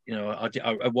 you know,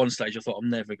 at one stage I thought, I'm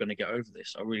never going to get over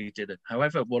this. I really didn't.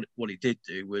 However, what it did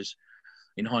do was,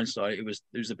 in hindsight, it was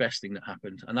the best thing that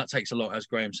happened, and that takes a lot, as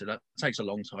Graham said, that takes a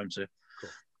long time to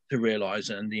realise,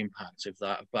 and the impact of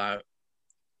that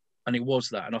and it was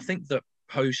that. And I think that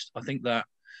post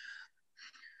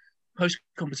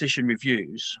competition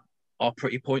reviews are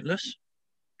pretty pointless,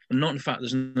 and not in fact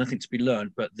there's nothing to be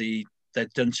learned, but they're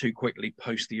done too quickly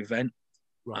post the event,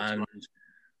 and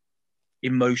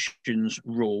emotions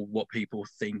rule what people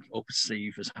think or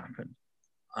perceive has happened,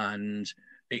 and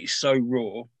it's so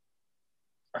raw.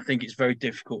 I think it's very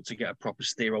difficult to get a proper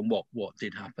steer on what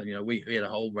did happen. You know, we had a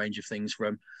whole range of things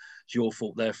from it's your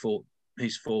fault, their fault,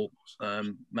 his fault.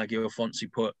 Maggie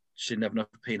Alfonsi put she didn't have enough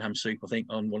pea and ham soup, I think,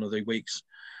 on one of the weeks.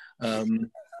 And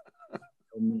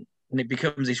it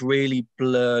becomes this really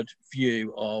blurred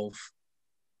view of,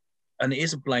 and it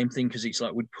is a blame thing because it's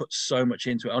like we'd put so much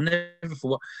into it. I'll never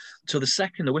for what till the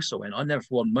second the whistle went, I never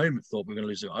for one moment thought we were going to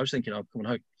lose it. I was thinking, oh, come on,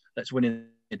 hope let's win it.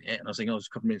 And I was thinking, oh, it's a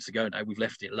couple of minutes to go now. We've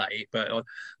left it late, but I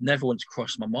never once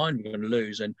crossed my mind we're going to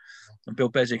lose. And Bill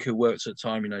Bezic, who worked at the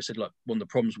time, said like one of the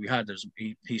problems we had is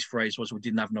his phrase was we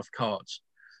didn't have enough cards.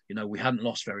 We hadn't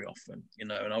lost very often.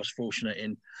 And I was fortunate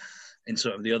in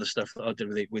sort of the other stuff that I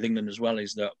did with England as well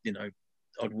is that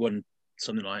I'd won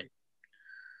something like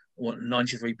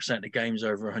 93% of the games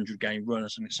over a 100-game run or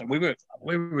something. So we were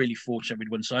really fortunate. We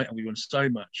won so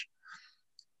much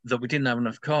that we didn't have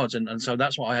enough cards, and so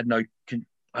that's why I had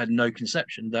no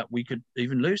conception that we could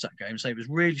even lose that game. So it was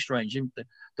really strange.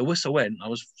 The whistle went. I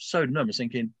was so numb. I was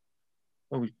thinking,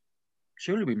 well,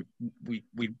 surely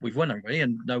we've won, haven't we?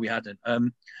 And no, we hadn't.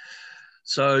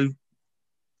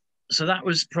 So that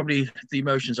was probably the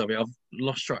emotions of it. I've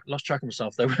lost track of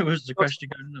myself. There was the question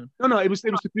going on. No, it was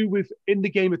to do with in the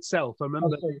game itself. I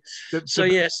remember.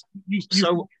 Yes.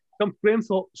 Graham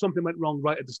thought something went wrong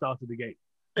right at the start of the game.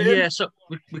 Yeah, so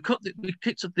we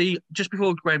picked up just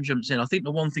before Graham jumps in. I think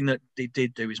the one thing that it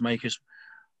did do is make us,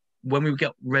 when we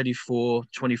got ready for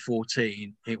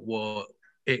 2014,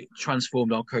 it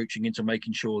transformed our coaching into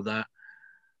making sure that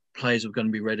players were going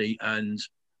to be ready and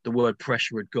the word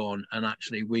pressure had gone. And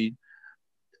actually,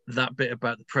 that bit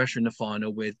about the pressure in the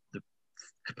final with the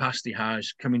capacity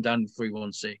house coming down to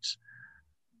 316,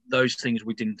 those things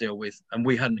we didn't deal with, and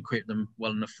we hadn't equipped them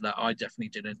well enough for that. I definitely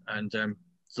didn't, and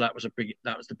so that was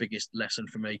the biggest lesson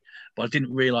for me. But I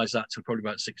didn't realise that till probably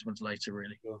about 6 months later,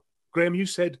 really. Graham, you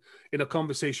said in a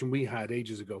conversation we had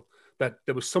ages ago that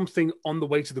there was something on the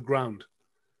way to the ground.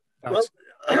 Well,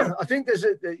 I think there's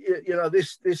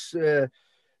this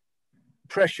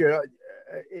pressure,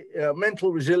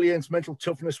 mental resilience, mental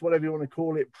toughness, whatever you want to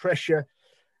call it, pressure,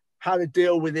 how to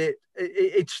deal with it.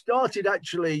 It started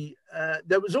actually,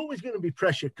 there was always going to be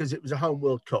pressure because it was a home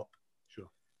World Cup. Sure.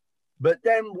 But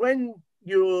then when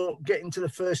you're getting to the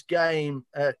first game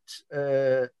at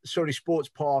Surrey Sports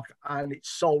Park and it's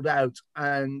sold out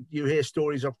and you hear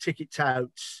stories of ticket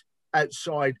touts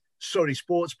outside Surrey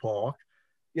Sports Park,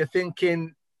 you're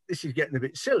thinking, this is getting a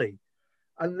bit silly.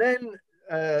 And then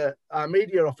our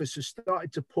media officers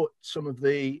started to put some of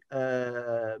the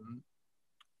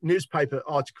newspaper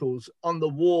articles on the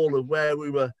wall of where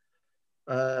we were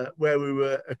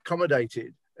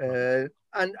accommodated.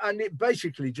 And it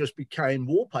basically just became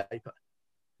wallpaper.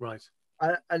 Right.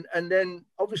 And then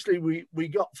obviously we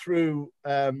got through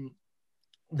the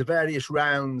various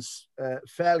rounds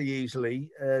fairly easily.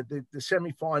 The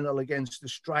semi-final against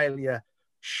Australia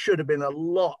should have been a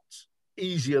lot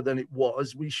easier than it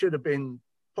was. We should have been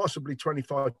possibly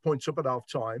 25 points up at half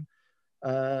time.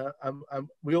 And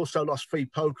we also lost Fee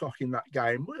Pocock in that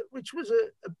game, which was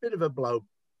a bit of a blow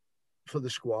for the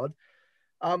squad.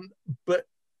 But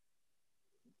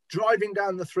driving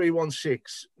down the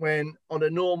 316 when on a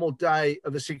normal day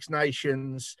of the Six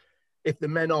Nations, if the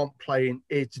men aren't playing,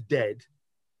 it's dead.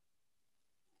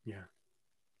 Yeah.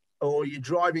 Or you're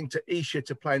driving to Isha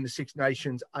to play in the Six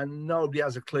Nations and nobody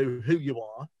has a clue who you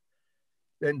are.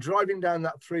 Then driving down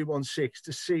that 316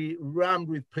 to see rammed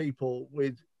with people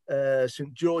with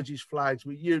St. George's flags,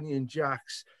 with Union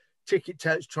Jacks, ticket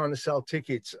touts trying to sell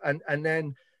tickets. And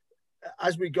then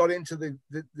as we got into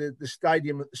the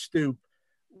stadium at the Stoop,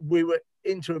 we were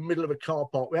into the middle of a car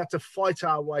park. We had to fight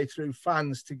our way through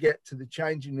fans to get to the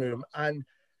changing room. And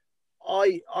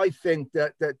I think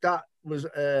that was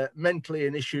mentally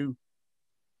an issue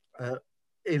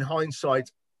in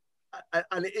hindsight.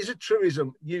 And it is a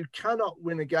truism. You cannot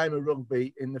win a game of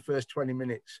rugby in the first 20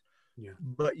 minutes,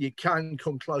 but you can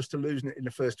come close to losing it in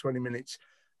the first 20 minutes.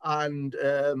 And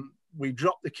we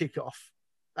dropped the kickoff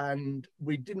and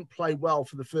we didn't play well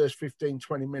for the first 15,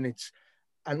 20 minutes.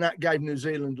 And that gave New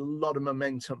Zealand a lot of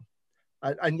momentum.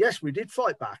 And yes, we did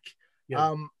fight back.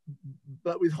 Yeah.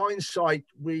 But with hindsight,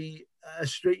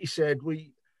 as Streety said,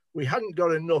 we hadn't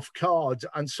got enough cards,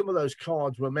 and some of those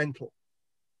cards were mental.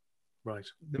 Right.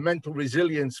 The mental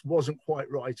resilience wasn't quite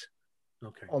right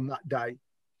on that day.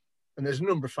 And there's a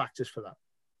number of factors for that.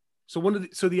 So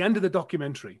the end of the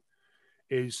documentary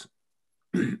is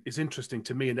interesting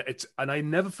to me, and I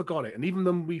never forgot it. And even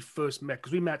when we first met,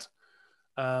 because we met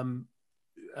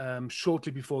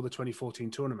shortly before the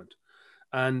 2014 tournament,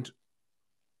 and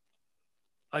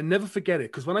I never forget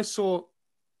it because when I saw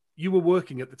you were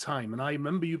working at the time, and I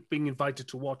remember you being invited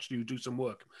to watch you do some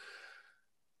work,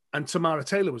 and Tamara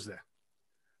Taylor was there.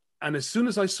 And as soon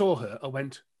as I saw her, I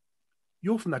went,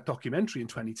 "You're from that documentary in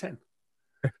 2010."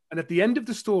 And at the end of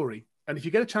the story, and if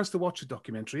you get a chance to watch the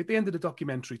documentary, at the end of the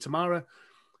documentary, Tamara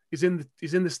is in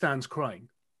the stands crying.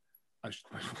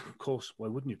 Of course, why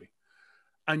wouldn't you be?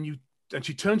 And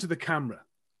she turned to the camera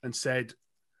and said,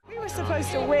 "We were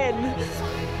supposed to win.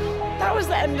 That was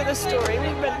the end of the story. We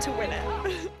meant to win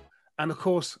it." And of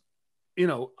course, you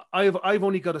know, I've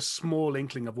only got a small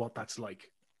inkling of what that's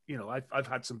like. You know, I've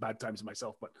had some bad times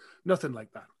myself, but nothing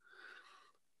like that.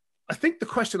 I think the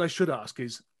question I should ask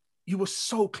is, you were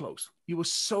so close. You were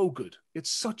so good. It's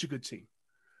such a good team.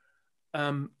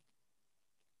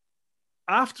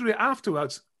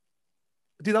 Afterwards,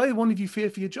 did either one of you fear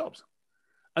for your jobs?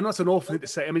 And that's an awful thing to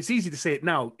say. I mean, it's easy to say it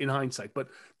now in hindsight, but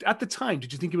at the time,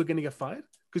 did you think you were going to get fired?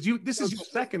 Because this is your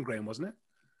second, Graham, wasn't it?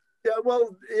 Yeah,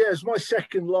 well, yeah, it's my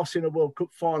second loss in a World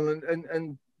Cup final,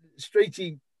 and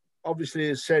Streety obviously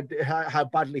has said how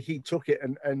badly he took it,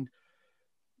 and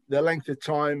the length of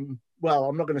time. Well,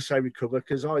 I'm not going to say recover,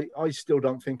 because I still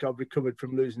don't think I've recovered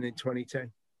from losing in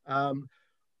 2010.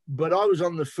 But I was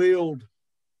on the field,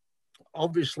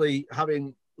 obviously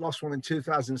having lost one in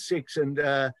 2006, and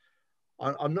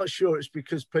I'm not sure it's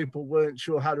because people weren't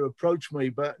sure how to approach me,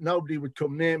 but nobody would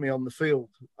come near me on the field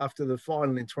after the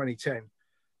final in 2010.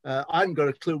 I hadn't got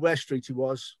a clue where Streety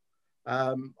was.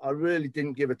 I really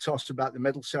didn't give a toss about the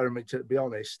medal ceremony, to be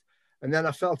honest. And then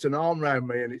I felt an arm around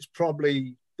me, and it's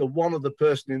probably the one other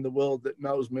person in the world that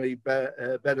knows me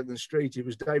better than Streety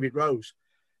was David Rose.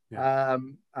 Yeah.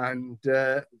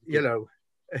 You know,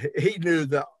 he knew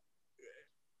that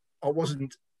I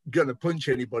wasn't going to punch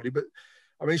anybody, but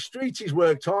I mean, Streety's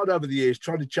worked hard over the years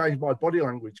trying to change my body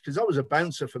language, because I was a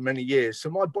bouncer for many years. So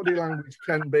my body language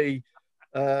can be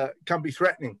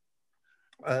threatening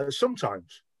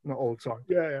sometimes, not all the time.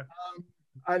 Yeah.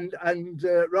 And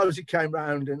Rosie came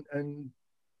round and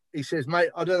he says,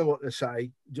 "Mate, I don't know what to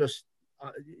say. Just,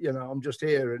 you know, I'm just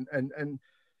here."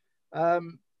 I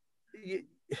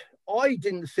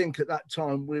didn't think at that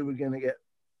time we were going to get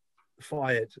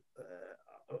fired.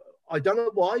 I don't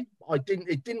know why.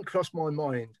 It didn't cross my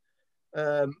mind.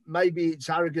 Maybe it's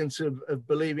arrogance of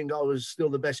believing I was still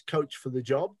the best coach for the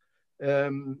job.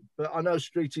 But I know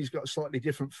Streety's got a slightly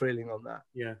different feeling on that.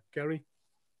 Yeah. Gary?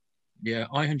 Yeah,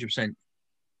 I 100%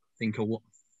 think I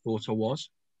thought I was.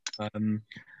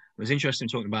 It was interesting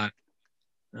talking about,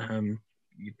 you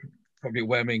probably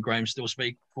aware me and Graham still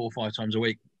speak 4 or 5 times a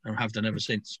week, and have done ever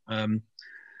since.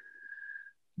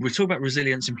 We talk about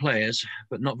resilience in players,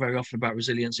 but not very often about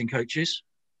resilience in coaches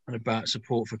and about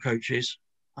support for coaches.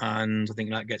 And I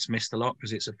think that gets missed a lot,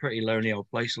 because it's a pretty lonely old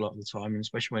place a lot of the time, and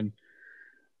especially when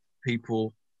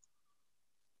people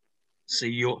see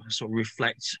you sort of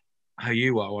reflect how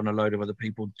you are on a load of other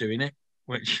people doing it,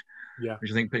 which I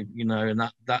think people, you know, and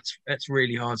that's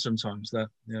really hard sometimes. That,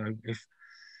 you know, if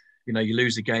you know you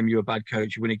lose a game, you're a bad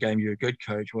coach. You win a game, you're a good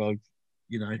coach. Well,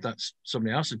 you know, that's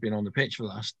somebody else has been on the pitch for the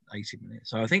last 80 minutes.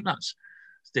 So I think that's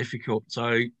difficult. So,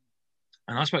 and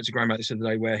I spoke to Graham about this the other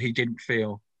day, where he didn't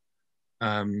feel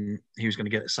he was going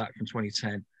to get a sack from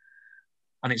 2010.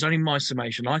 And it's only my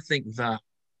summation. I think that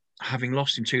having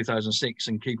lost in 2006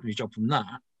 and keeping his job from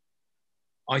that,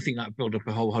 I think that built up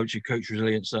a whole host of coach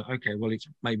resilience that, okay, well,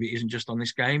 maybe it isn't just on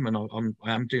this game, and I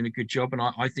am doing a good job. And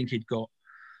I think he'd got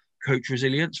coach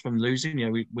resilience from losing. You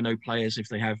know, we know players, if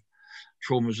they have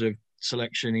traumas of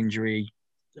selection, injury,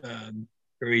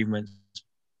 bereavement,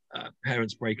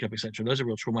 parents breakup, etc. Those are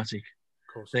real traumatic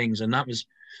things, and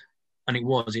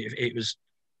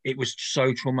it was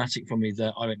so traumatic for me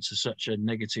that I went to such a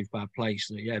negative, bad place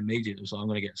that immediately it was like, I'm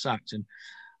going to get sacked, and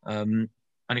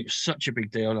it was such a big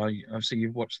deal. Obviously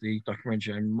you've watched the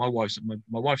documentary, and my wife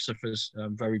suffers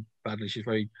very badly. She's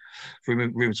very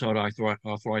rheumatoid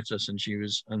arthritis, and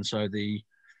so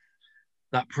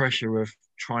that pressure of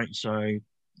trying. So,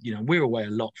 you know, we're away a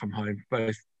lot from home,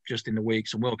 both just in the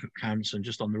weeks and World Cup camps and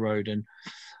just on the road. And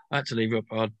I had to leave up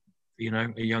a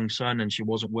young son, and she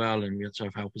wasn't well, and we had to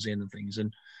have helpers in and things.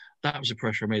 And that was a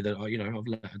pressure on me that, you know, I've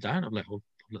let her down. I've let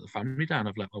the family down.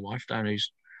 I've let my wife down,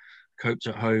 who's coped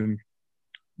at home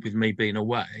with me being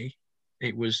away.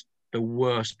 It was the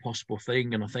worst possible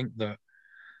thing. And I think that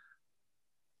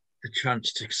the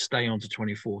chance to stay on to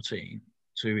 2014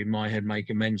 to, in my head,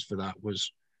 make amends for that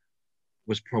was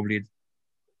probably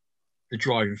the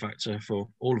driving factor for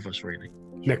all of us, really.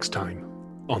 Next time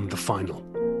on The Final.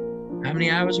 How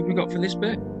many hours have we got for this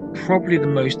bit? Probably the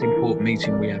most important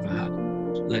meeting we ever had.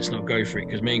 Let's not go for it,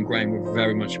 because me and Graham were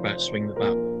very much about swing the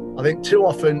bat. I think too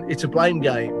often it's a blame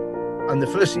game, and the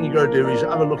first thing you got to do is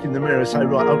have a look in the mirror and say,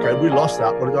 right, okay, we lost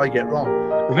that. What did I get wrong?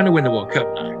 We're going to win the World Cup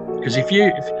now, because if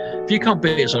you can't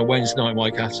beat us on a Wednesday night in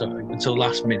Waikato until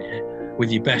last minute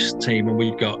with your best team, and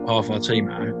we've got half our team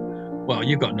out, well,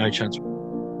 you've got no chance